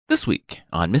This week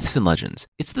on Myths and Legends,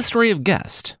 it's the story of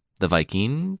Gest, the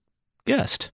Viking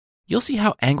Gest. You'll see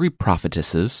how angry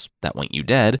prophetesses that want you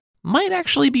dead might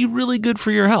actually be really good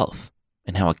for your health,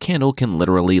 and how a candle can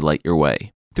literally light your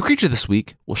way. The creature this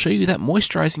week will show you that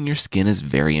moisturizing your skin is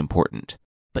very important,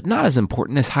 but not as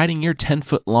important as hiding your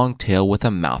 10-foot long tail with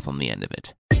a mouth on the end of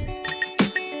it.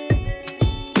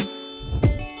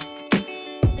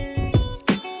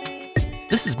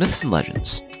 This is Myths and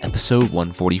Legends, episode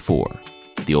 144.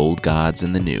 The Old Gods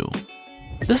and the New.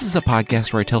 This is a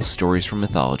podcast where I tell stories from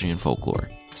mythology and folklore.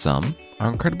 Some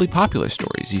are incredibly popular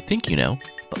stories you think you know,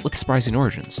 but with surprising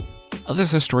origins.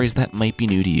 Others are stories that might be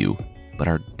new to you, but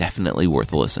are definitely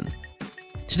worth a listen.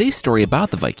 Today's story about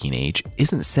the Viking Age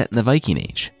isn't set in the Viking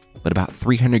Age, but about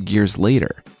 300 years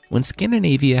later, when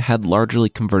Scandinavia had largely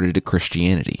converted to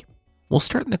Christianity. We'll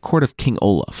start in the court of King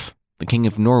Olaf, the king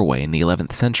of Norway in the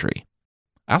 11th century.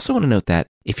 I also want to note that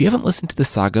if you haven't listened to the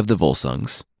Saga of the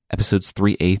Volsungs, episodes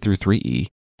 3a through 3e,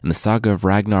 and the Saga of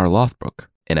Ragnar Lothbrok,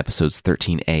 in episodes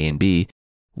 13a and b,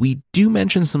 we do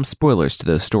mention some spoilers to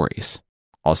those stories.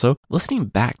 Also, listening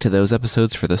back to those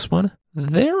episodes for this one,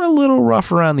 they're a little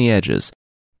rough around the edges.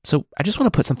 So I just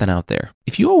want to put something out there.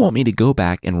 If you all want me to go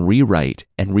back and rewrite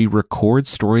and re-record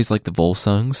stories like the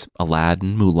Volsungs,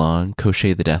 Aladdin, Mulan,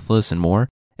 Koschei the Deathless, and more,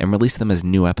 and release them as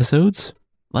new episodes,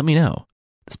 let me know.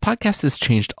 This podcast has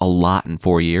changed a lot in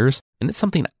 4 years, and it's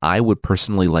something I would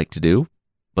personally like to do,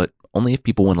 but only if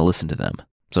people want to listen to them.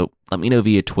 So let me know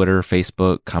via Twitter,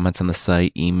 Facebook, comments on the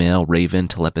site, email, Raven,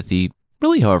 telepathy,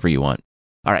 really however you want.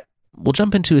 All right, we'll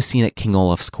jump into a scene at King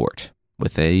Olaf's court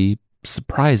with a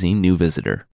surprising new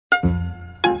visitor.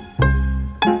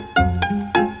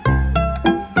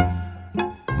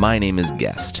 "My name is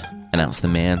Gest," announced the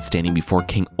man standing before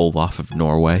King Olaf of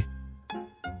Norway.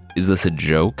 "Is this a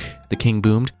joke?" the king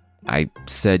boomed. "I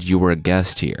said you were a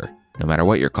guest here, no matter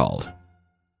what you're called."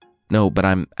 "No, but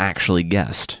I'm actually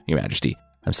Gest, your majesty.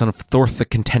 I'm son of Thorth the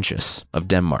Contentious of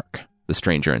Denmark," the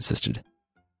stranger insisted.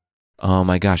 "Oh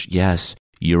my gosh, yes,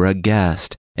 you're a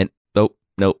guest. And, oh,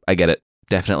 nope, I get it.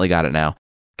 Definitely got it now.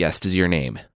 Gest is your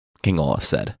name," King Olaf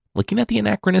said, looking at the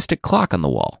anachronistic clock on the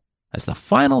wall as the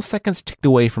final seconds ticked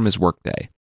away from his workday.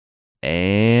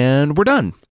 "And we're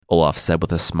done," Olaf said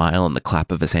with a smile and the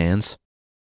clap of his hands.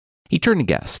 He turned to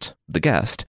Gest, the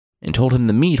guest, and told him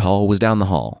the mead hall was down the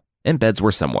hall, and beds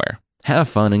were somewhere. Have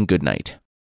fun and good night.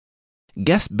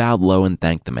 Gest bowed low and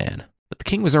thanked the man, but the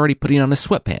king was already putting on his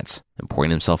sweatpants and pouring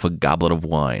himself a goblet of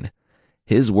wine.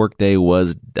 His workday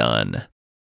was done.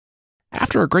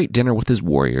 After a great dinner with his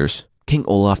warriors, King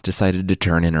Olaf decided to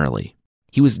turn in early.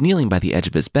 He was kneeling by the edge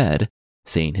of his bed,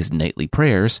 saying his nightly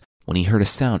prayers, when he heard a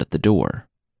sound at the door.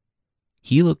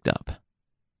 He looked up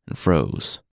and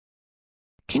froze.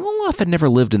 King Olaf had never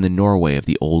lived in the Norway of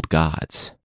the old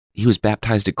gods. He was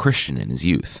baptized a Christian in his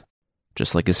youth,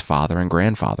 just like his father and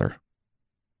grandfather.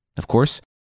 Of course,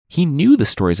 he knew the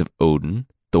stories of Odin,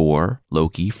 Thor,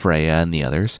 Loki, Freya, and the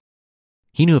others.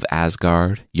 He knew of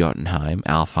Asgard, Jotunheim,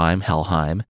 Alfheim,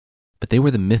 Helheim, but they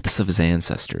were the myths of his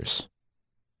ancestors.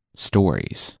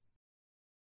 Stories.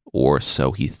 Or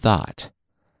so he thought.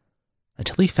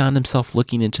 Until he found himself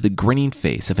looking into the grinning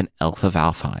face of an elf of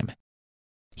Alfheim.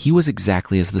 He was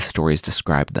exactly as the stories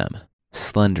described them,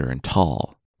 slender and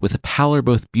tall, with a pallor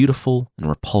both beautiful and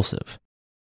repulsive.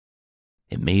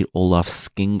 It made Olaf's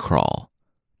skin crawl.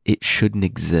 It shouldn't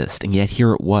exist, and yet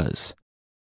here it was.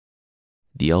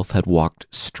 The elf had walked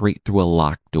straight through a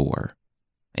locked door,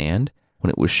 and when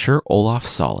it was sure Olaf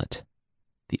saw it,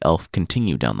 the elf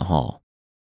continued down the hall.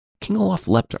 King Olaf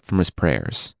leapt up from his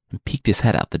prayers and peeked his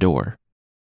head out the door.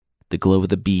 The glow of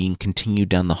the being continued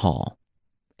down the hall,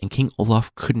 and King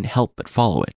Olaf couldn't help but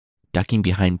follow it, ducking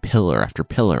behind pillar after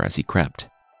pillar as he crept.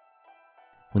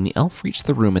 When the elf reached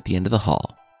the room at the end of the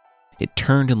hall, it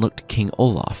turned and looked King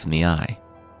Olaf in the eye.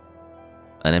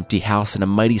 An empty house and a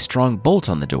mighty strong bolt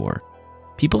on the door.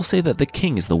 People say that the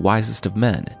king is the wisest of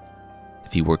men.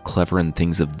 If he were clever in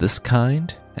things of this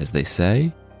kind, as they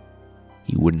say,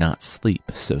 he would not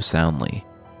sleep so soundly.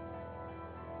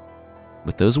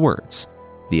 With those words,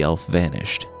 the elf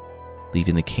vanished,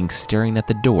 leaving the king staring at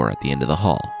the door at the end of the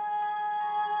hall.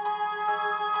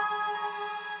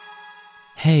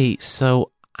 "Hey,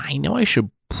 so I know I should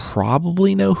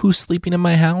probably know who's sleeping in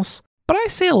my house, but I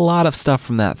say a lot of stuff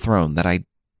from that throne that I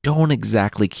don't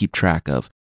exactly keep track of.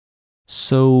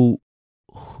 So,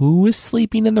 who is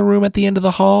sleeping in the room at the end of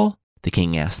the hall?" the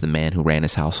king asked the man who ran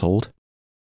his household.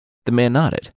 The man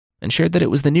nodded and shared that it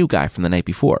was the new guy from the night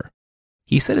before.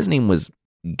 He said his name was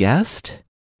Gest?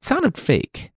 It sounded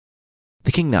fake.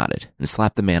 The king nodded and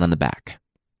slapped the man on the back.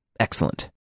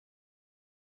 "Excellent."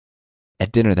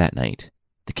 At dinner that night,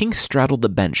 the king straddled the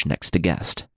bench next to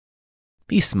Gest,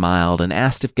 He smiled and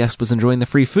asked if Guest was enjoying the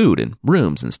free food and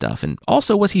rooms and stuff, and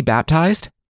also was he baptized?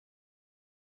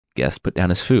 Guest put down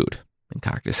his food and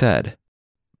cocked his head.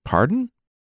 Pardon?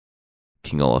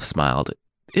 King Olaf smiled.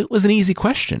 It was an easy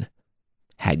question.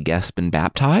 Had Guest been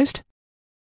baptized?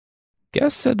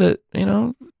 Guest said that,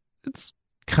 it's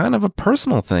kind of a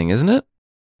personal thing, isn't it?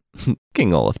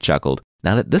 King Olaf chuckled.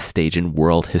 Not at this stage in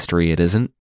world history, it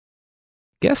isn't.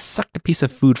 Guest sucked a piece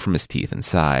of food from his teeth and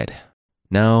sighed.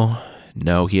 No,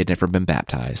 he had never been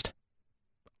baptized.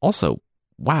 Also,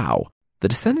 wow, the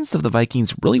descendants of the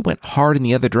Vikings really went hard in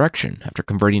the other direction after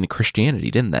converting to Christianity,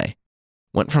 didn't they?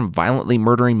 Went from violently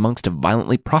murdering monks to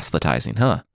violently proselytizing,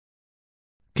 huh?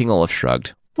 King Olaf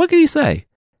shrugged. What could he say?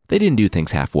 They didn't do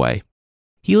things halfway.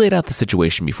 He laid out the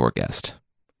situation before Guest.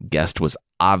 Guest was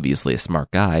obviously a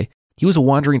smart guy. He was a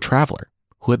wandering traveler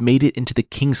who had made it into the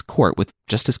king's court with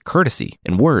just his courtesy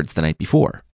and words the night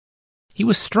before. He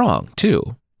was strong,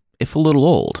 too, if a little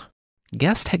old.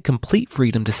 Guest had complete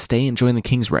freedom to stay and join the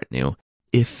king's retinue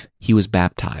if he was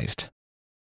baptized.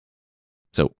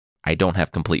 So, I don't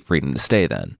have complete freedom to stay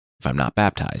then, if I'm not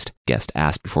baptized, Guest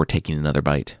asked before taking another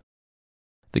bite.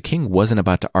 The king wasn't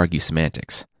about to argue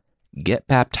semantics. Get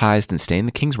baptized and stay in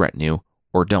the king's retinue,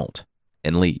 or don't,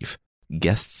 and leave.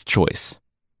 Guest's choice.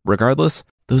 Regardless,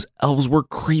 those elves were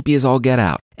creepy as all get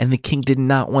out, and the king did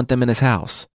not want them in his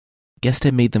house. Guest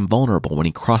had made them vulnerable when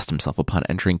he crossed himself upon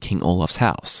entering King Olaf's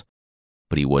house.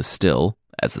 But he was still,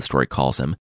 as the story calls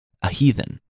him, a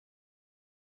heathen.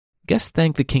 Guest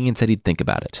thanked the king and said he'd think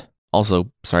about it.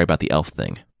 Also, sorry about the elf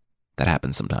thing. That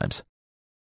happens sometimes.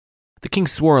 The king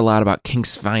swore aloud about King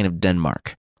Svein of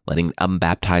Denmark, letting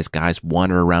unbaptized guys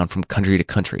wander around from country to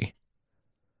country.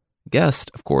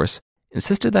 Guest, of course,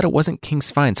 insisted that it wasn't King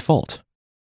Svein's fault.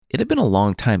 It had been a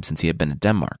long time since he had been to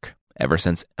Denmark, ever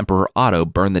since Emperor Otto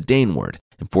burned the Daneward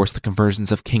and forced the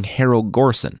conversions of King Harald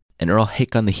Gorson and Earl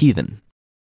Hakon the Heathen.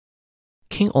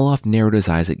 King Olaf narrowed his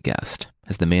eyes at Guest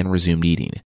as the man resumed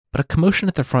eating, but a commotion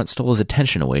at the front stole his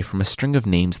attention away from a string of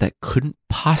names that couldn't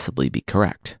possibly be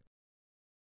correct.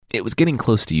 It was getting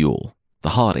close to Yule, the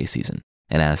holiday season,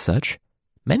 and as such,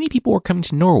 many people were coming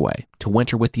to Norway to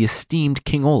winter with the esteemed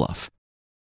King Olaf.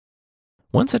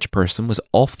 One such person was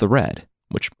Ulf the Red,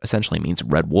 which essentially means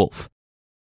Red Wolf.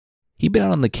 He'd been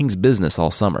out on the king's business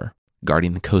all summer,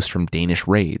 guarding the coast from Danish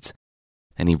raids,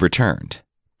 and he returned,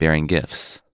 bearing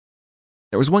gifts.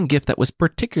 There was one gift that was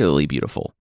particularly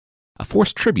beautiful, a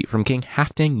forced tribute from King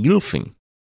Halfdan Ylfing.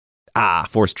 Ah,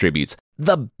 forced tributes,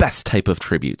 the best type of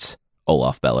tributes,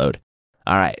 Olaf bellowed.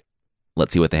 All right,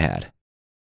 let's see what they had.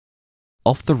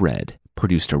 Ulf the Red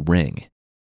produced a ring.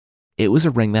 It was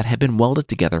a ring that had been welded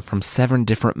together from 7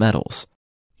 different metals,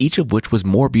 each of which was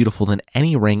more beautiful than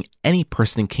any ring any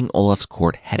person in King Olaf's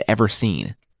court had ever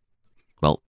seen.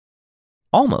 Well,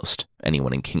 almost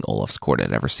anyone in King Olaf's court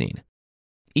had ever seen.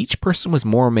 Each person was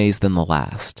more amazed than the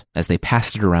last as they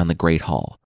passed it around the great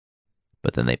hall.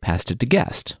 But then they passed it to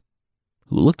Guest,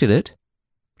 who looked at it,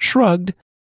 shrugged,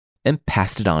 and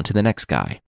passed it on to the next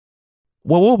guy.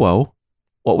 Whoa.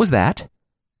 What was that?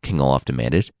 King Olaf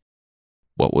demanded.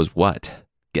 What was what?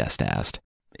 Guest asked.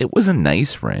 It was a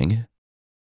nice ring.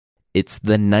 It's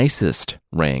the nicest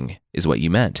ring, is what you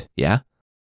meant, yeah?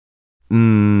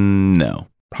 No.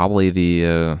 Probably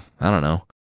the,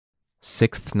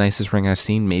 6th nicest ring I've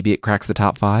seen. Maybe it cracks the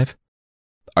top 5.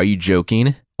 Are you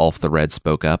joking? Ulf the Red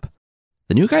spoke up.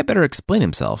 The new guy better explain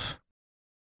himself.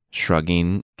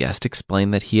 Shrugging, Guest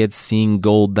explained that he had seen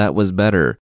gold that was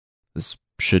better. This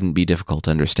shouldn't be difficult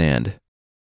to understand.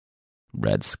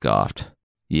 Red scoffed.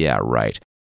 Yeah, right.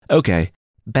 Okay,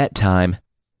 bet time.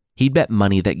 He'd bet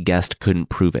money that Guest couldn't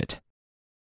prove it.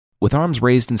 With arms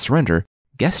raised in surrender,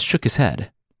 Guest shook his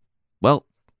head. Well,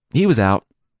 he was out.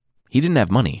 He didn't have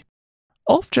money.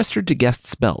 Ulf gestured to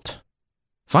Guest's belt.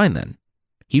 Fine then.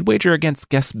 He'd wager against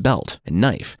Guest's belt and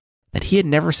knife that he had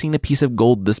never seen a piece of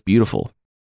gold this beautiful.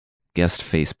 Guest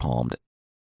face-palmed.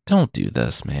 Don't do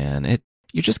this, man.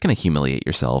 You're just going to humiliate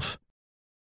yourself.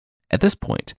 At this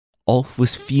point, Ulf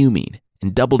was fuming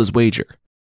and doubled his wager.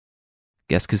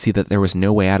 Guest could see that there was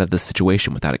no way out of this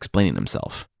situation without explaining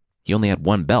himself. He only had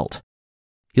one belt.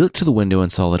 He looked to the window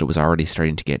and saw that it was already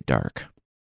starting to get dark.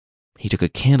 He took a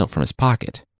candle from his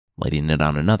pocket, lighting it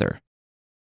on another.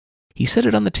 He set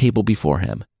it on the table before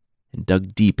him and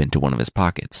dug deep into one of his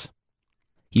pockets.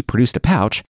 He produced a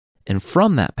pouch, and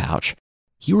from that pouch,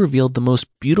 he revealed the most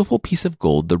beautiful piece of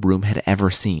gold the room had ever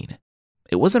seen.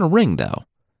 It wasn't a ring, though.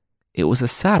 It was a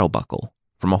saddle buckle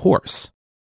from a horse.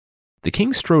 The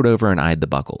king strode over and eyed the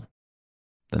buckle.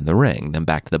 Then the ring, then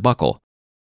back to the buckle.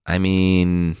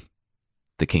 The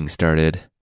king started.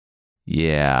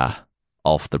 Yeah,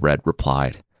 Ulf the Red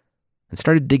replied. and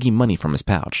started digging money from his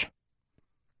pouch.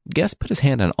 Gest put his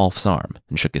hand on Ulf's arm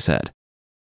and shook his head.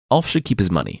 Ulf should keep his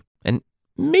money, and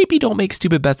maybe don't make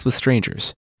stupid bets with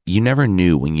strangers. You never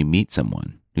knew when you meet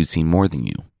someone who's seen more than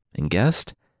you, and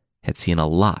Gest had seen a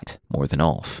lot more than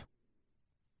Ulf.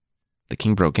 The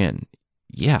king broke in.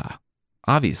 Yeah,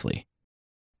 obviously.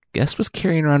 Gest was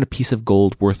carrying around a piece of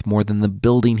gold worth more than the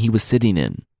building he was sitting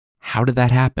in. How did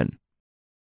that happen?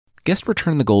 Gest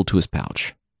returned the gold to his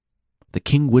pouch. The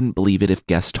king wouldn't believe it if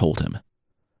Gest told him.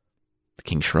 The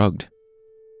king shrugged.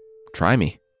 Try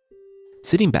me.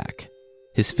 Sitting back,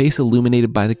 his face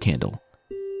illuminated by the candle,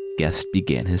 Gest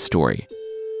began his story.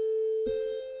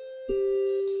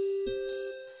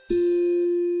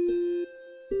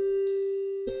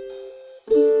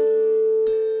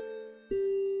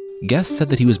 Gest said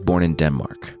that he was born in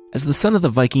Denmark as the son of the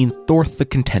Viking Thorth the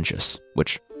Contentious,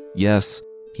 which, yes,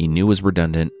 he knew was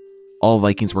redundant. All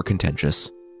Vikings were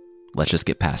contentious. Let's just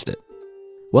get past it.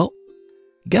 Well,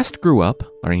 Gest grew up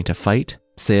learning to fight,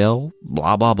 sail,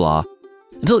 blah, blah, blah,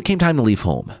 until it came time to leave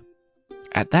home.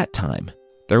 At that time,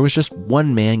 there was just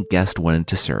one man Gest wanted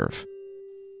to serve.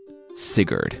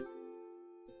 Sigurd.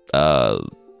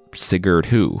 Sigurd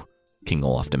who? King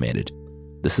Olaf demanded.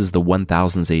 This is the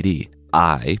 1000s AD.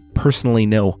 I personally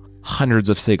know hundreds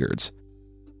of Sigurds.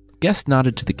 Gest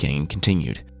nodded to the king and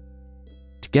continued.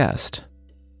 To Gest,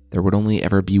 there would only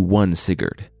ever be one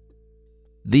Sigurd.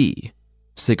 The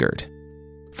Sigurd.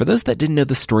 For those that didn't know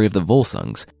the story of the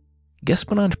Volsungs, Gest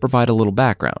went on to provide a little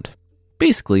background.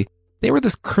 Basically, they were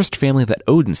this cursed family that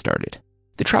Odin started.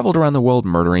 They traveled around the world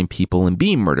murdering people and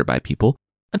being murdered by people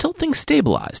until things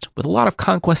stabilized with a lot of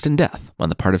conquest and death on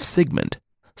the part of Sigmund,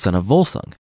 son of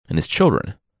Volsung, and his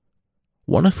children.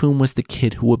 One of whom was the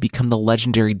kid who would become the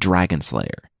legendary dragon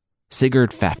slayer,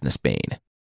 Sigurd Fafnisbane.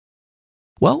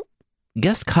 Well,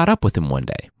 Gest caught up with him one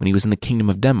day when he was in the Kingdom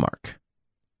of Denmark.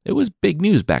 It was big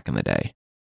news back in the day.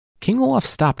 King Olaf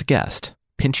stopped Gest,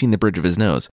 pinching the bridge of his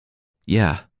nose.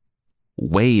 Yeah,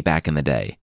 way back in the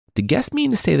day. Did Gest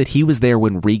mean to say that he was there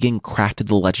when Regan crafted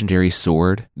the legendary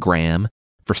sword, Graham,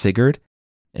 for Sigurd,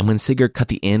 and when Sigurd cut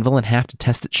the anvil in half to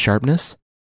test its sharpness?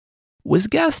 Was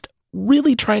Gest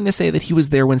really trying to say that he was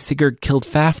there when Sigurd killed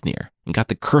Fafnir and got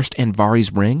the cursed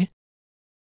Andvari's ring?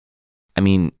 I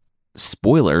mean,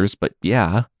 spoilers, but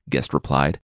yeah, Gest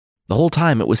replied. The whole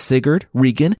time it was Sigurd,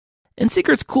 Regan, and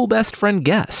Sigurd's cool best friend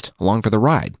Gest along for the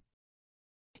ride.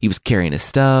 He was carrying his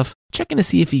stuff, checking to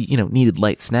see if he, needed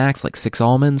light snacks like 6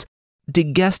 almonds.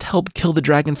 Did Gest help kill the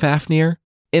dragon Fafnir?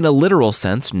 In a literal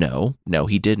sense, no,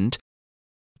 he didn't.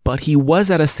 But he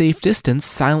was at a safe distance,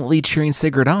 silently cheering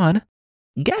Sigurd on.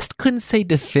 Gest couldn't say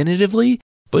definitively,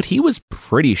 but he was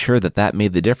pretty sure that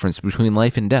made the difference between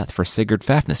life and death for Sigurd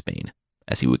Fafnisbane,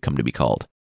 as he would come to be called.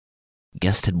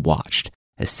 Gest had watched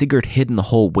as Sigurd hid in the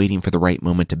hole waiting for the right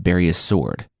moment to bury his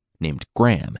sword, named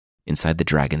Graham, inside the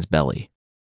dragon's belly.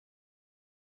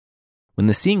 When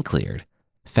the scene cleared,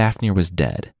 Fafnir was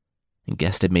dead, and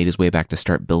Gest had made his way back to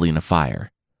start building a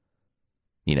fire.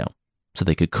 So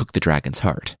they could cook the dragon's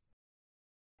heart.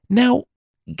 Now,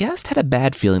 Gest had a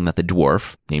bad feeling that the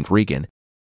dwarf, named Regan,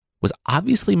 was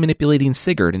obviously manipulating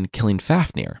Sigurd into killing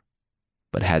Fafnir.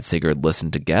 But had Sigurd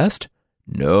listened to Gest?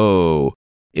 No.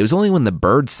 It was only when the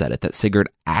bird said it that Sigurd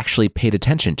actually paid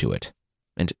attention to it.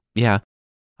 And yeah,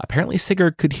 apparently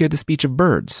Sigurd could hear the speech of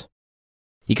birds.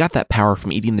 He got that power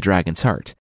from eating the dragon's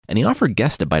heart, and he offered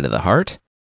Gest a bite of the heart,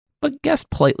 but Gest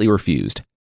politely refused.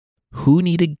 Who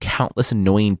needed countless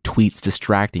annoying tweets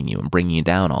distracting you and bringing you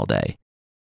down all day?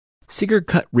 Sigurd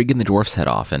cut Regan the dwarf's head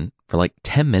off, and for like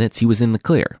 10 minutes he was in the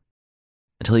clear,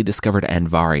 until he discovered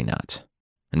Andvari nut,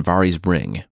 Andvari's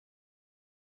ring.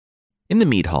 In the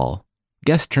mead hall,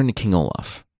 Gest turned to King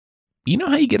Olaf. You know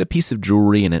how you get a piece of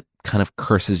jewelry and it kind of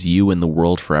curses you and the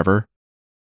world forever?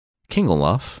 King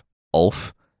Olaf,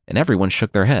 Ulf, and everyone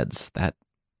shook their heads. That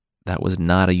was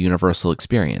not a universal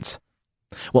experience.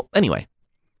 Well, anyway,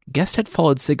 Gest had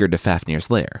followed Sigurd to Fafnir's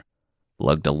lair,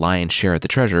 lugged a lion's share of the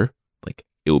treasure, like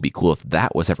it would be cool if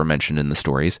that was ever mentioned in the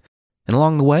stories, and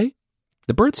along the way,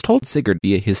 the birds told Sigurd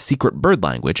via his secret bird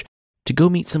language to go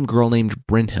meet some girl named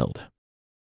Brynhild.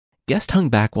 Gest hung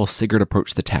back while Sigurd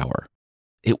approached the tower.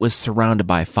 It was surrounded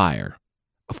by fire.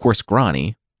 Of course,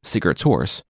 Grani, Sigurd's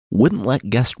horse, wouldn't let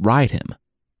Gest ride him,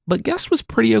 but Gest was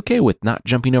pretty okay with not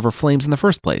jumping over flames in the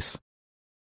first place.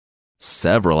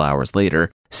 Several hours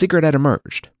later, Sigurd had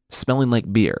emerged, smelling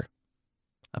like beer.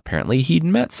 Apparently, he'd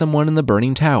met someone in the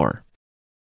burning tower.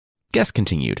 Gest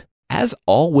continued. As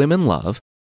all women love,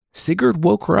 Sigurd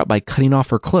woke her up by cutting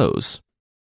off her clothes.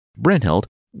 Brynhild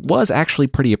was actually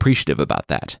pretty appreciative about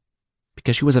that,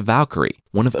 because she was a Valkyrie,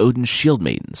 one of Odin's shield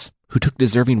maidens, who took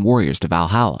deserving warriors to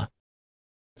Valhalla.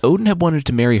 Odin had wanted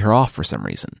to marry her off for some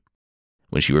reason.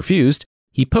 When she refused,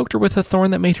 he poked her with a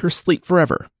thorn that made her sleep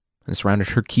forever and surrounded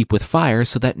her keep with fire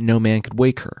so that no man could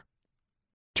wake her.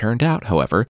 Turned out,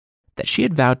 however, that she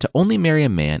had vowed to only marry a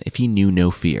man if he knew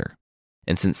no fear.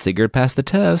 And since Sigurd passed the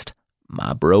test,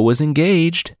 my bro was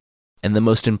engaged. And the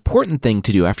most important thing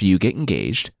to do after you get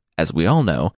engaged, as we all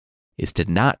know, is to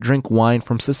not drink wine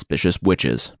from suspicious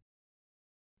witches.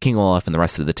 King Olaf and the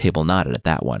rest of the table nodded at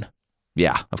that one.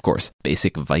 Yeah, of course,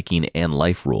 basic Viking and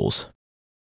life rules.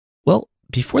 Well,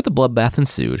 before the bloodbath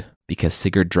ensued, because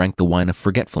Sigurd drank the wine of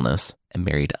forgetfulness and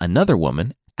married another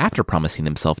woman after promising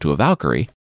himself to a Valkyrie,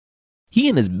 he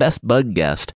and his best bud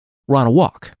Gest were on a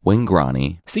walk when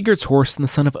Grani, Sigurd's horse and the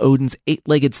son of Odin's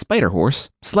 8-legged spider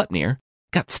horse, Sleipnir,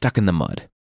 got stuck in the mud.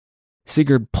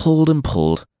 Sigurd pulled and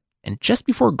pulled, and just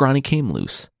before Grani came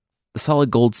loose, the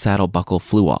solid gold saddle buckle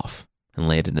flew off and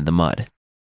landed in the mud.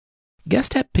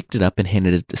 Gest had picked it up and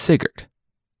handed it to Sigurd,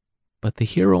 but the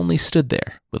hero only stood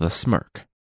there with a smirk.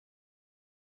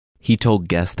 He told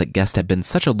Gest that Gest had been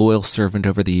such a loyal servant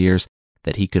over the years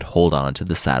that he could hold on to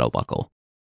the saddle buckle.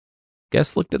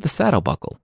 Gest looked at the saddle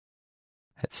buckle,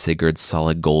 at Sigurd's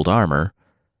solid gold armor,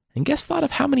 and Gest thought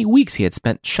of how many weeks he had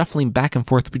spent shuffling back and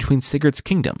forth between Sigurd's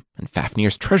kingdom and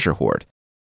Fafnir's treasure hoard,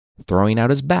 throwing out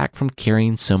his back from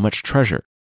carrying so much treasure.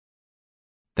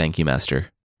 "Thank you,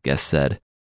 master," Gest said,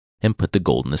 and put the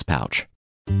gold in his pouch.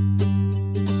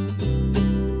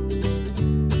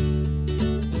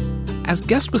 As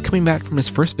Gest was coming back from his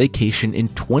first vacation in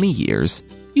 20 years,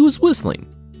 he was whistling.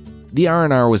 The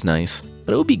R&R was nice,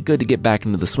 but it would be good to get back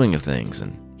into the swing of things,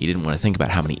 and he didn't want to think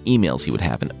about how many emails he would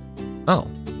have and...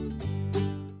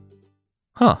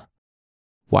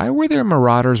 Why were there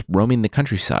marauders roaming the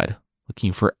countryside,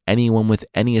 looking for anyone with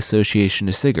any association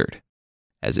to Sigurd?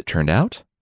 As it turned out,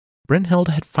 Brynhild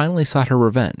had finally sought her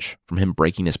revenge from him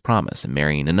breaking his promise and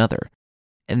marrying another.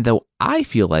 And though I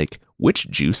feel like witch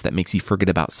juice that makes you forget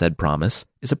about said promise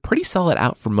is a pretty solid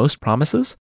out for most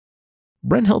promises,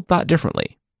 Brynhild thought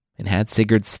differently and had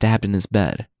Sigurd stabbed in his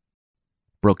bed.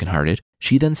 Brokenhearted,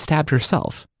 she then stabbed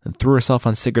herself and threw herself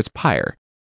on Sigurd's pyre,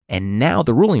 and now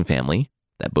the ruling family,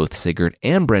 that both Sigurd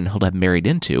and Brynhild had married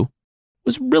into,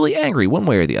 was really angry one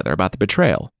way or the other about the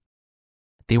betrayal.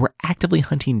 They were actively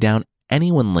hunting down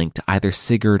anyone linked to either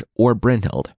Sigurd or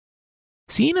Brynhild.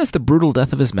 Seeing as the brutal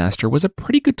death of his master was a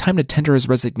pretty good time to tender his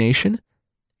resignation,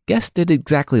 Gest did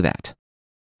exactly that,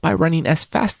 by running as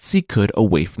fast as he could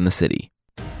away from the city.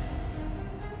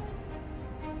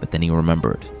 But then he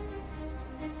remembered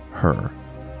her.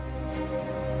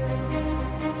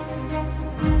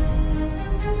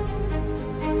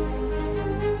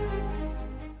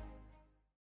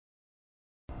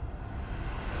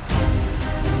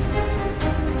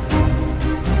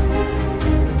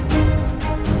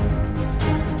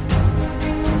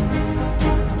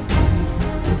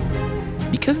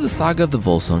 Because the saga of the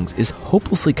Volsungs is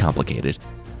hopelessly complicated,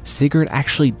 Sigurd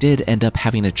actually did end up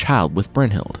having a child with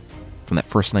Brynhild from that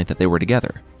first night that they were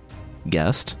together.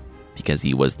 Gest, because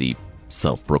he was the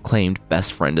self-proclaimed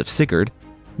best friend of Sigurd,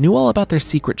 knew all about their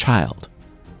secret child,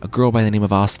 a girl by the name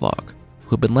of Aslog, who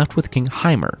had been left with King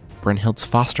Heimer, Brynhild's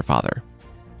foster father.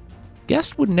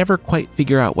 Gest would never quite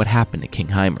figure out what happened to King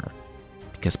Heimer,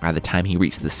 because by the time he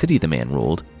reached the city the man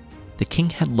ruled, the king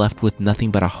had left with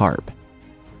nothing but a harp.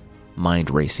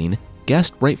 Mind racing,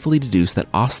 Gest rightfully deduced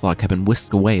that Aslog had been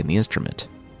whisked away in the instrument,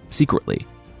 secretly,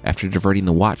 after diverting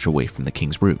the watch away from the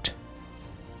king's route.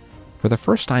 For the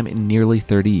first time in nearly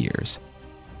 30 years,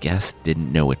 Gest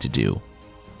didn't know what to do,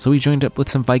 so he joined up with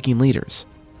some Viking leaders,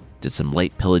 did some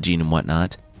light pillaging and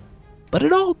whatnot, but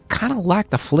it all kind of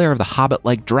lacked the flair of the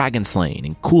Hobbit-like dragon slaying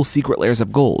and cool secret layers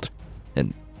of gold,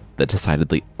 and the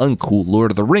decidedly uncool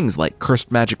Lord of the Rings-like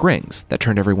cursed magic rings that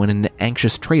turned everyone into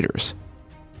anxious traitors.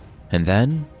 And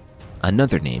then,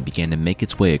 another name began to make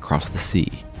its way across the sea.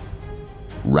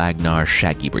 Ragnar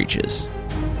Shaggy Breeches.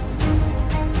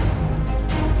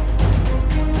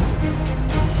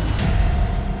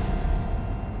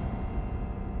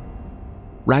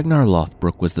 Ragnar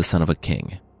Lothbrok was the son of a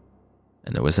king,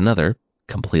 and there was another,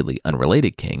 completely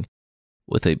unrelated king,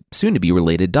 with a soon-to-be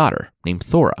related daughter named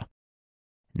Thora.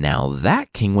 Now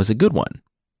that king was a good one,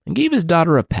 and gave his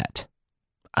daughter a pet,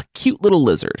 a cute little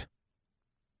lizard.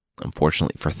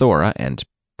 Unfortunately for Thora, and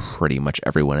pretty much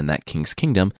everyone in that king's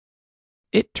kingdom,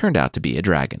 it turned out to be a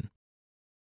dragon.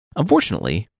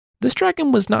 Unfortunately, this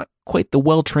dragon was not quite the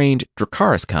well-trained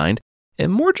Dracarys kind,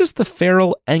 and more just the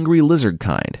feral, angry lizard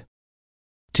kind.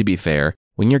 To be fair,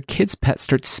 when your kid's pet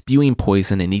starts spewing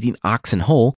poison and eating oxen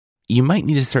whole, you might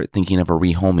need to start thinking of a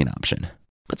rehoming option.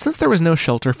 But since there was no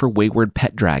shelter for wayward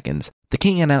pet dragons, the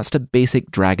king announced a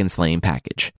basic dragon slaying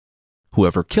package.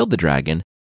 Whoever killed the dragon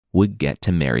would get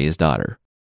to marry his daughter.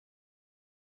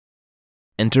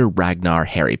 Enter Ragnar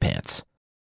Hairy Pants.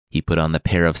 He put on the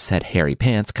pair of said hairy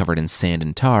pants covered in sand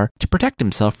and tar to protect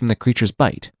himself from the creature's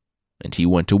bite, and he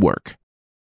went to work.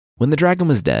 When the dragon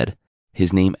was dead,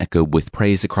 his name echoed with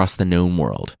praise across the known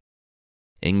world,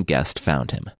 and Gest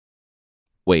found him.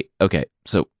 Wait, okay,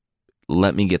 so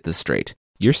let me get this straight.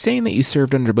 You're saying that you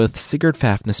served under both Sigurd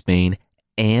Fafnisbane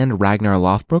and Ragnar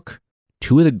Lothbrok,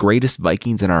 two of the greatest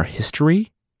Vikings in our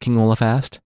history? King Olaf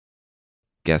asked.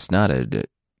 Gest nodded.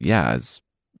 Yeah, is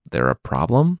there a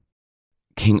problem?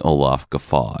 King Olaf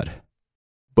guffawed.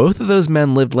 Both of those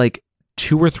men lived like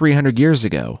 200 or 300 years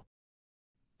ago.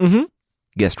 Mm-hmm,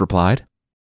 Gest replied.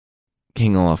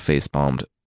 King Olaf facepalmed.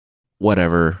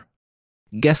 Whatever.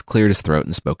 Gest cleared his throat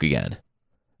and spoke again.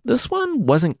 This one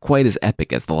wasn't quite as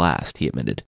epic as the last, he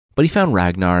admitted, but he found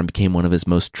Ragnar and became one of his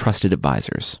most trusted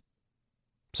advisors.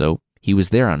 So he was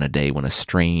there on a day when a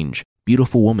strange,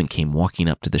 beautiful woman came walking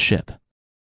up to the ship.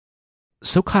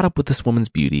 So caught up with this woman's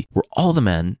beauty were all the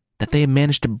men that they had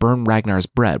managed to burn Ragnar's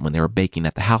bread when they were baking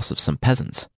at the house of some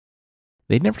peasants.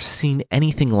 They'd never seen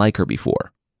anything like her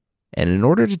before, and in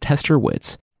order to test her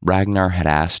wits, Ragnar had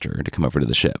asked her to come over to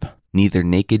the ship, neither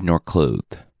naked nor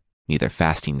clothed, neither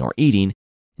fasting nor eating,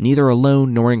 neither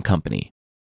alone nor in company.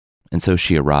 And so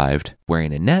she arrived,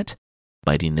 wearing a net,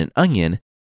 biting an onion,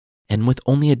 and with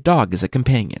only a dog as a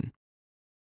companion.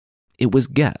 It was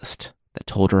Gest that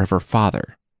told her of her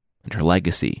father and her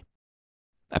legacy.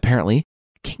 Apparently,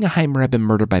 King Aheimer had been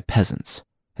murdered by peasants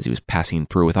as he was passing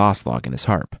through with Aslog and his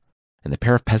harp, and the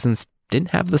pair of peasants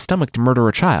didn't have the stomach to murder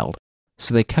a child,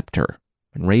 so they kept her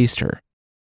and raised her.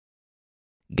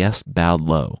 Gest bowed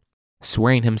low,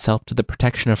 swearing himself to the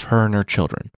protection of her and her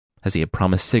children, as he had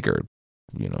promised Sigurd,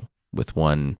 with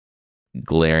one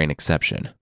glaring exception.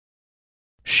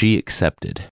 She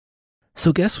accepted.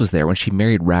 So Gest was there when she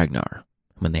married Ragnar,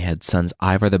 when they had sons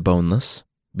Ivar the Boneless,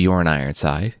 Bjorn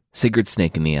Ironside, Sigurd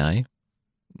Snake in the Eye,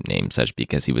 named such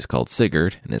because he was called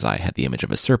Sigurd and his eye had the image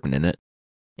of a serpent in it,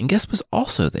 and Gest was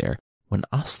also there when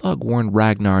Aslog warned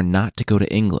Ragnar not to go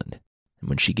to England, and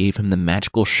when she gave him the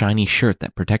magical shiny shirt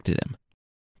that protected him.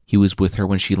 He was with her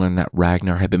when she learned that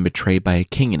Ragnar had been betrayed by a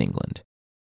king in England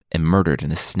and murdered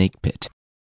in a snake pit.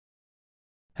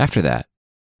 After that,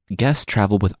 Gest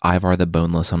traveled with Ivar the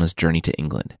Boneless on his journey to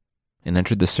England and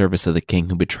entered the service of the king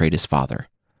who betrayed his father.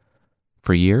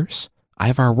 For years,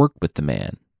 Ivar worked with the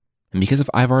man, and because of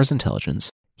Ivar's intelligence,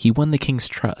 he won the king's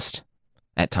trust.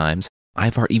 At times,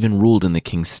 Ivar even ruled in the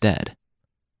king's stead.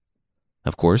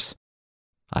 Of course,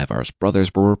 Ivar's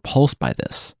brothers were repulsed by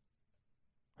this,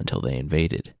 until they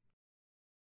invaded.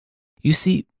 You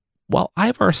see, while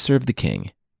Ivar served the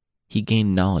king, he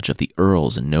gained knowledge of the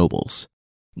earls and nobles.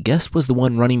 Gest was the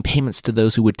one running payments to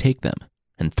those who would take them,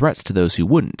 and threats to those who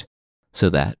wouldn't, so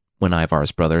that, when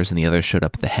Ivar's brothers and the others showed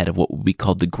up at the head of what would be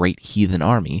called the Great Heathen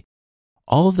Army,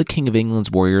 all of the King of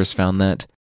England's warriors found that,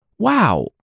 wow,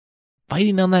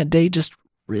 fighting on that day just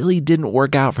really didn't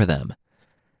work out for them.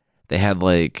 They had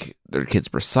their kid's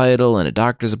recital and a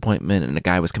doctor's appointment and a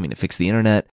guy was coming to fix the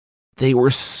internet. They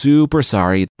were super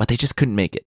sorry, but they just couldn't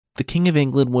make it. The King of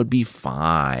England would be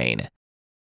fine.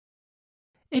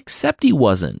 Except he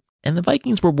wasn't, and the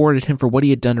Vikings rewarded him for what he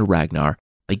had done to Ragnar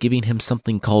by giving him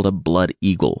something called a blood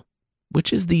eagle,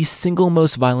 which is the single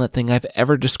most violent thing I've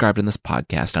ever described in this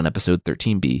podcast on episode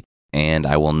 13B, and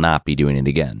I will not be doing it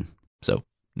again. So,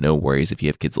 no worries if you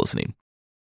have kids listening.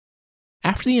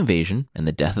 After the invasion and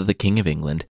the death of the King of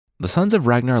England, the sons of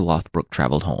Ragnar Lothbrok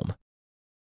traveled home.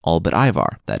 All but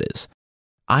Ivar, that is.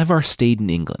 Ivar stayed in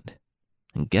England,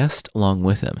 and Gest along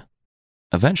with him.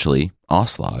 Eventually,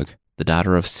 Aslog, the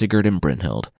daughter of Sigurd and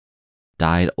Brynhild,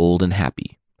 died old and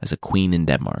happy as a queen in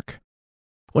Denmark.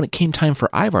 When it came time for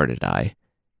Ivar to die,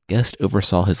 Gest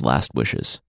oversaw his last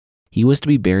wishes. He was to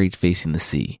be buried facing the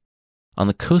sea, on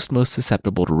the coast most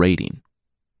susceptible to raiding.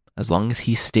 As long as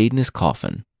he stayed in his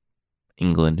coffin,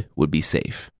 England would be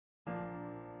safe.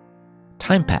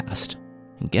 Time passed,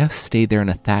 and Gest stayed there in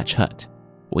a thatch hut,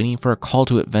 waiting for a call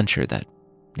to adventure that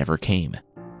never came.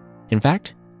 In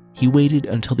fact, he waited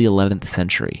until the 11th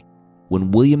century,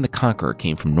 when William the Conqueror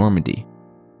came from Normandy.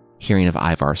 Hearing of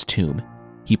Ivar's tomb,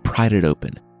 he pried it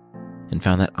open and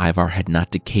found that Ivar had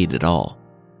not decayed at all.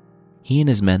 He and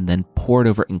his men then poured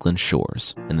over England's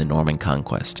shores in the Norman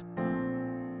conquest.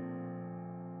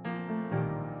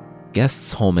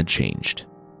 Gest's home had changed.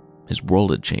 His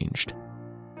world had changed.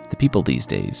 The people these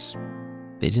days,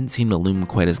 they didn't seem to loom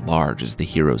quite as large as the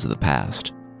heroes of the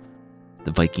past.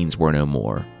 The Vikings were no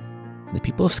more. The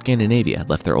people of Scandinavia had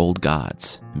left their old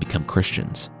gods and become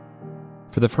Christians.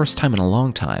 For the first time in a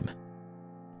long time,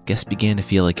 Gest began to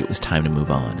feel like it was time to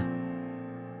move on.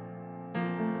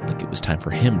 like it was time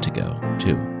for him to go,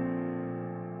 too.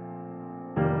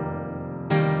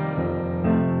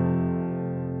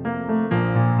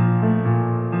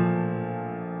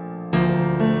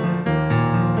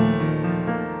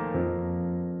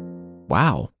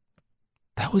 Wow,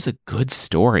 that was a good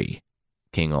story,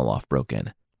 King Olaf broke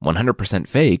in. 100%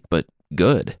 fake, but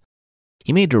good.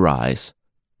 He made to rise,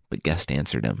 but Gest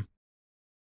answered him.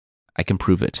 I can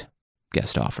prove it,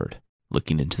 Gest offered,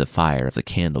 looking into the fire of the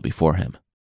candle before him.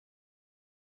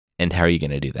 And how are you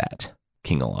going to do that?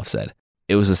 King Olaf said.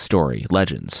 It was a story,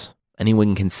 legends.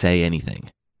 Anyone can say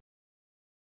anything.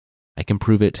 I can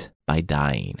prove it by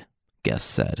dying, Gest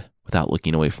said, without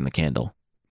looking away from the candle.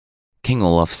 King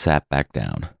Olaf sat back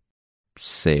down.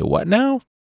 Say what now?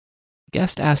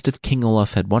 Gest asked if King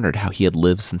Olaf had wondered how he had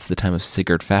lived since the time of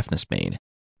Sigurd Fafnisbane,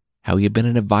 how he had been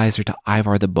an advisor to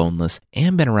Ivar the Boneless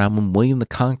and been around when William the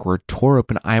Conqueror tore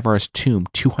open Ivar's tomb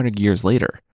 200 years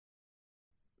later.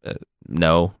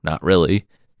 No, not really,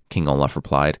 King Olaf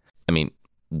replied. I mean,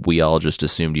 we all just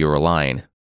assumed you were lying.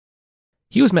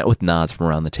 He was met with nods from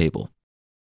around the table.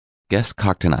 Gest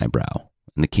cocked an eyebrow,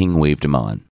 and the king waved him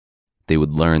on. They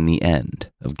would learn the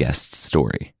end of Gest's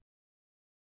story.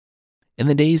 In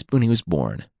the days when he was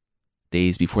born,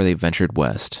 days before they ventured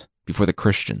west, before the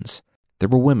Christians, there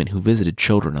were women who visited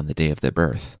children on the day of their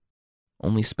birth.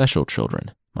 Only special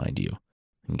children, mind you.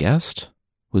 And Gest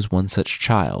was one such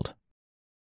child.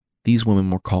 These women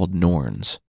were called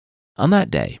Norns. On that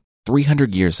day,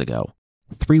 300 years ago,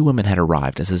 3 women had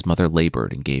arrived as his mother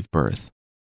labored and gave birth.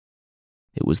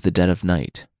 It was the dead of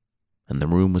night, and the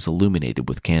room was illuminated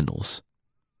with candles.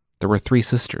 There were 3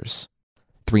 sisters,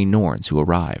 3 Norns who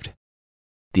arrived.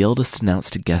 The eldest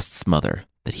announced to Gest's mother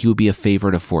that he would be a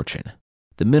favorite of fortune.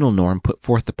 The middle Norn put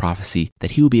forth the prophecy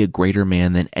that he would be a greater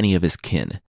man than any of his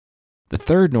kin. The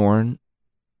third Norn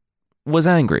was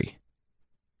angry.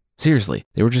 Seriously,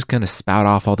 they were just going to spout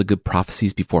off all the good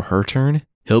prophecies before her turn?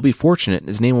 He'll be fortunate and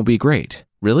his name will be great.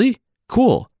 Really?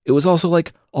 Cool. It was also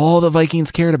like all the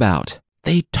Vikings cared about.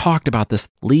 They talked about this.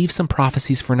 Leave some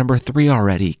prophecies for number 3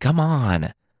 already. Come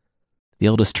on. The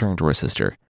eldest turned to her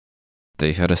sister.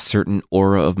 They had a certain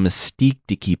aura of mystique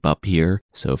to keep up here,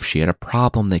 so if she had a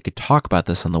problem, they could talk about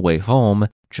this on the way home.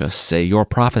 Just say your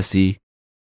prophecy.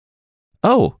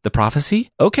 Oh, the prophecy?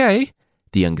 Okay,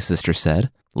 the youngest sister said,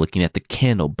 looking at the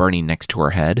candle burning next to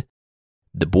her head.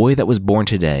 The boy that was born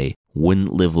today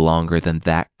wouldn't live longer than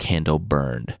that candle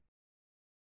burned.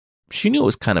 She knew it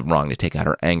was kind of wrong to take out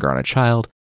her anger on a child,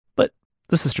 but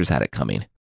the sisters had it coming.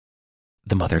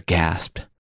 The mother gasped,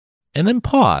 and then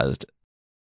paused.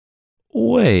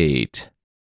 Wait.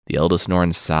 The eldest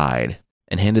Norn sighed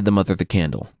and handed the mother the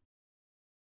candle.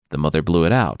 The mother blew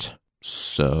it out.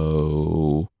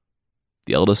 So...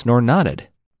 The eldest Norn nodded.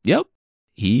 Yep,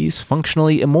 he's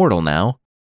functionally immortal now.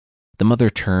 The mother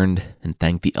turned and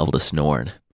thanked the eldest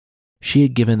Norn. She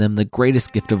had given them the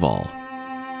greatest gift of all.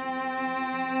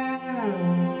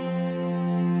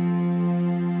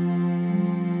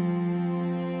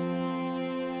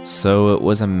 So it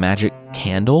was a magic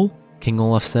candle? King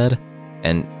Olaf said.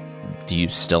 And do you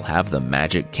still have the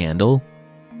magic candle?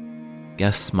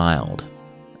 Gest smiled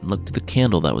and looked at the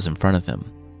candle that was in front of him,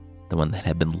 the one that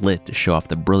had been lit to show off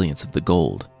the brilliance of the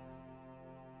gold,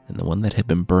 and the one that had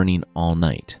been burning all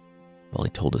night while he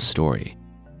told his story.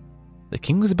 The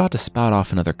king was about to spout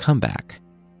off another comeback,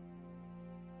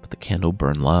 but the candle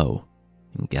burned low,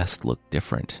 and Gest looked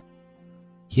different.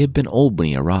 He had been old when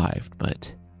he arrived,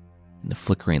 but in the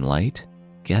flickering light,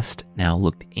 Gest now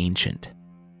looked ancient.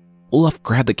 Olaf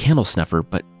grabbed the candle snuffer,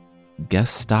 but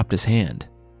Gest stopped his hand.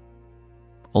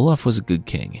 Olaf was a good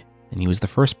king, and he was the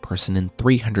first person in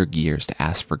 300 years to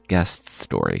ask for Gest's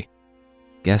story.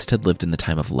 Gest had lived in the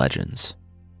time of legends.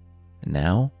 And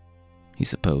now, he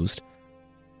supposed,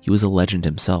 he was a legend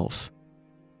himself.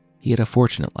 He had a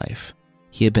fortunate life.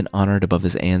 He had been honored above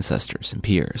his ancestors and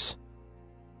peers.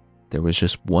 There was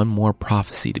just one more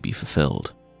prophecy to be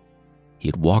fulfilled. He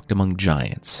had walked among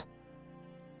giants,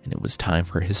 and it was time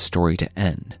for his story to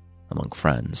end among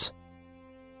friends.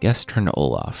 Gest turned to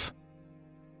Olaf,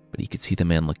 but he could see the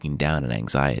man looking down in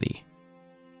anxiety.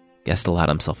 Gest allowed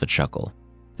himself a chuckle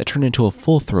that turned into a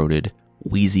full-throated,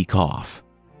 wheezy cough.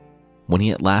 When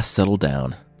he at last settled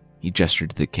down, he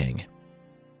gestured to the king.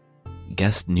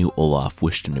 Gest knew Olaf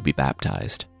wished him to be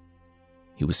baptized.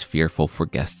 He was fearful for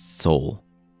Gest's soul.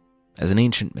 As an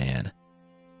ancient man,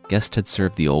 Gest had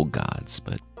served the old gods,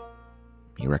 but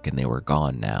he reckoned they were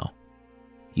gone now.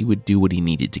 He would do what he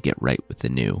needed to get right with the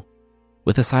new.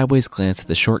 With a sideways glance at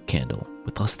the short candle,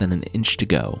 with less than an inch to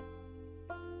go,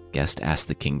 Gest asked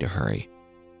the king to hurry.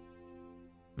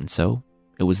 And so,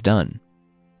 it was done.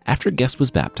 After Gest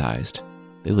was baptized,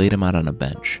 They laid him out on a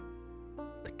bench,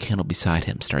 the candle beside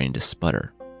him starting to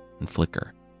sputter and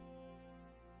flicker.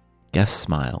 Gest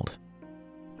smiled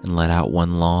and let out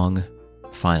one long,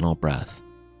 final breath.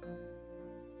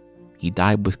 He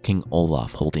died with King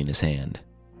Olaf holding his hand.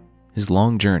 His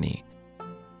long journey,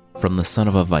 from the son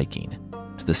of a Viking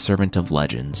to the servant of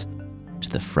legends to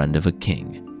the friend of a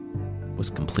king, was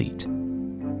complete.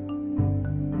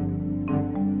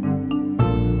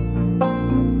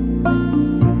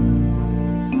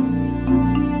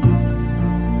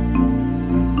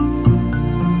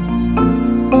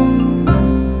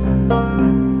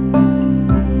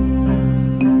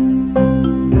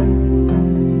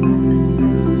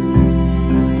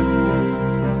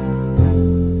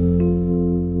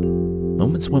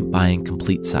 Moments went by in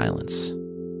complete silence.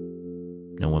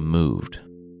 No one moved.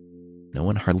 No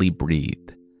one hardly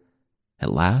breathed.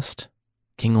 At last,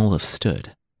 King Olaf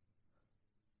stood.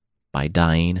 By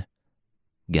dying,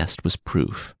 Gest was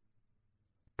proof.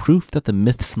 Proof that the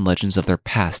myths and legends of their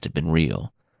past had been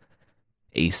real.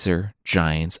 Aesir,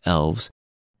 giants, elves,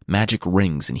 magic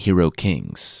rings and hero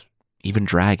kings, even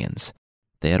dragons.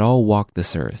 They had all walked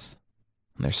this earth,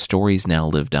 and their stories now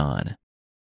lived on.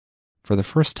 For the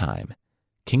first time,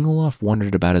 King Olaf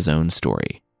wondered about his own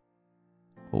story.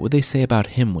 What would they say about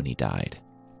him when he died?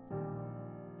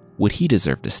 Would he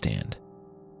deserve to stand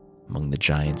among the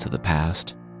giants of the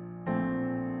past?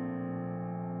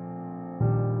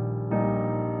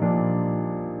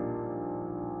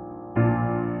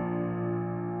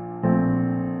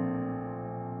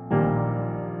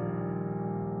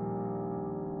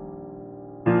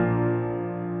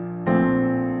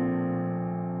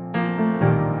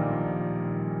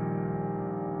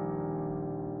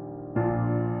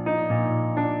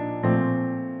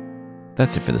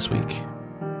 That's it for this week.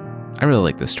 I really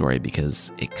like this story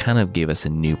because it kind of gave us a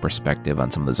new perspective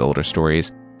on some of those older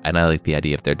stories, and I like the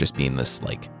idea of there just being this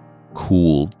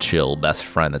cool, chill best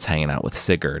friend that's hanging out with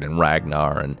Sigurd and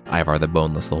Ragnar and Ivar the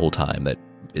Boneless the whole time that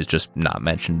is just not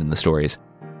mentioned in the stories.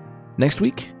 Next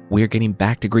week, we are getting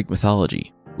back to Greek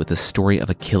mythology with the story of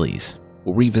Achilles.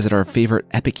 We'll revisit our favorite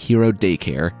epic hero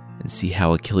Daycare and see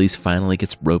how Achilles finally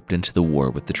gets roped into the war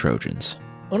with the Trojans.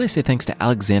 I want to say thanks to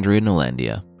Alexandria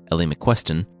Nolandia, Ellie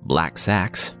McQueston, Black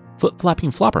Sax, Foot Flapping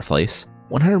Flopperface,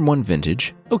 101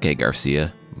 Vintage, OK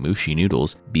Garcia, Mushy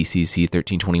Noodles, BCC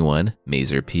 1321,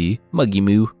 Mazer P, Muggy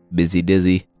Moo, Busy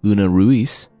Dizzy, Luna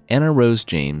Ruiz, Anna Rose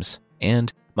James,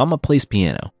 and Mama Plays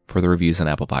Piano for the reviews on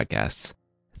Apple Podcasts.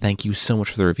 Thank you so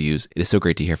much for the reviews. It is so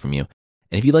great to hear from you.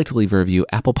 And if you'd like to leave a review,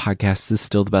 Apple Podcasts is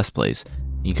still the best place.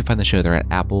 You can find the show there at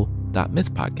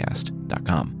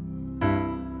apple.mythpodcast.com.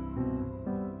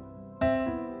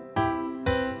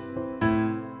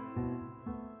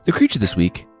 The creature this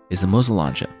week is the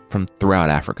Moselantia from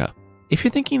throughout Africa. If you're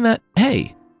thinking that,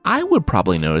 hey, I would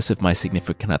probably notice if my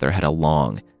significant other had a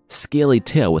long, scaly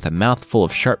tail with a mouth full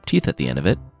of sharp teeth at the end of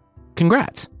it,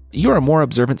 congrats! You're a more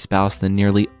observant spouse than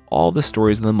nearly all the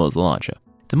stories of the Moselantia.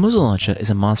 The Moselantia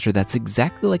is a monster that's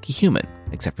exactly like a human,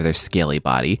 except for their scaly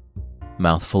body,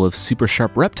 mouth full of super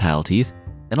sharp reptile teeth,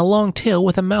 and a long tail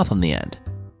with a mouth on the end.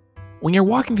 When you're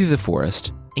walking through the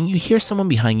forest and you hear someone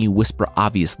behind you whisper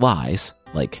obvious lies,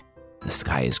 like the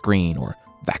sky is green or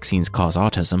vaccines cause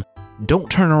autism,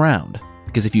 don't turn around,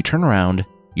 because if you turn around,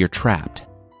 you're trapped.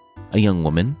 A young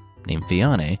woman named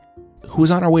Fiane, who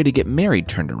was on her way to get married,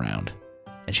 turned around,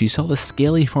 and she saw the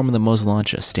scaly form of the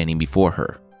Moselantia standing before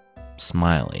her,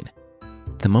 smiling.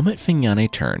 The moment Fiane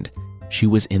turned, she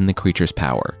was in the creature's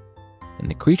power, and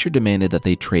the creature demanded that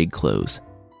they trade clothes.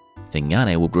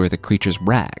 Fiane would wear the creature's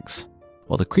rags,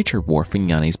 while the creature wore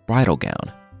Fiane's bridal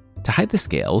gown. To hide the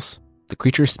scales, the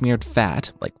creature smeared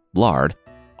fat, like lard,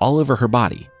 all over her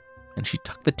body, and she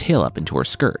tucked the tail up into her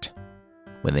skirt.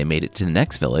 When they made it to the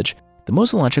next village, the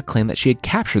Moselantia claimed that she had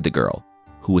captured the girl,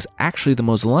 who was actually the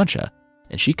Moselantia,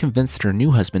 and she convinced her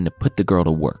new husband to put the girl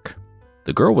to work.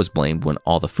 The girl was blamed when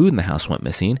all the food in the house went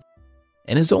missing,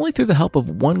 and it was only through the help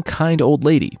of one kind old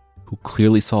lady, who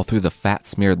clearly saw through the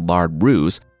fat-smeared lard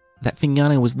ruse, that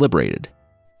Fiane was liberated.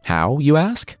 How, you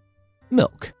ask?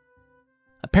 Milk.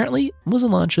 Apparently,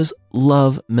 Moselantias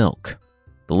love milk.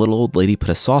 The little old lady put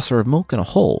a saucer of milk in a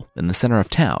hole in the center of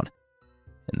town,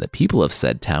 and the people of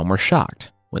said town were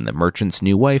shocked when the merchant's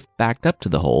new wife backed up to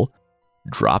the hole,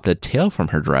 dropped a tail from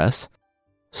her dress,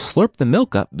 slurped the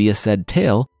milk up via said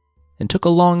tail, and took a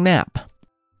long nap.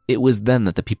 It was then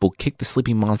that the people kicked the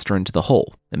sleeping monster into the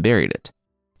hole and buried it.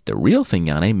 The real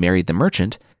Fiane married the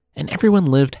merchant, and everyone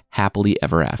lived happily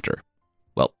ever after.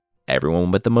 Well,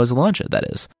 everyone but the Moselantia,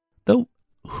 that is. Though,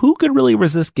 who could really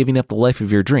resist giving up the life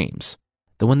of your dreams?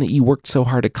 The one that you worked so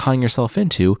hard to con yourself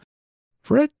into,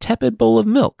 for a tepid bowl of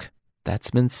milk?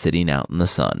 that's been sitting out in the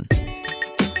sun.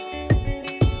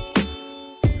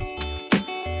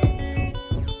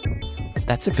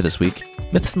 That's it for this week.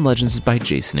 Myths and Legends is by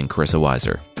Jason and Carissa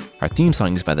Weiser. Our theme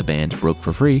song is by the band Broke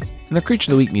for Free, and the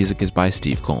Creature of the Week music is by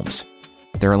Steve Combs.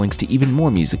 There are links to even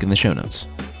more music in the show notes.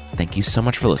 Thank you so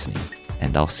much for listening,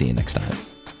 and I'll see you next time.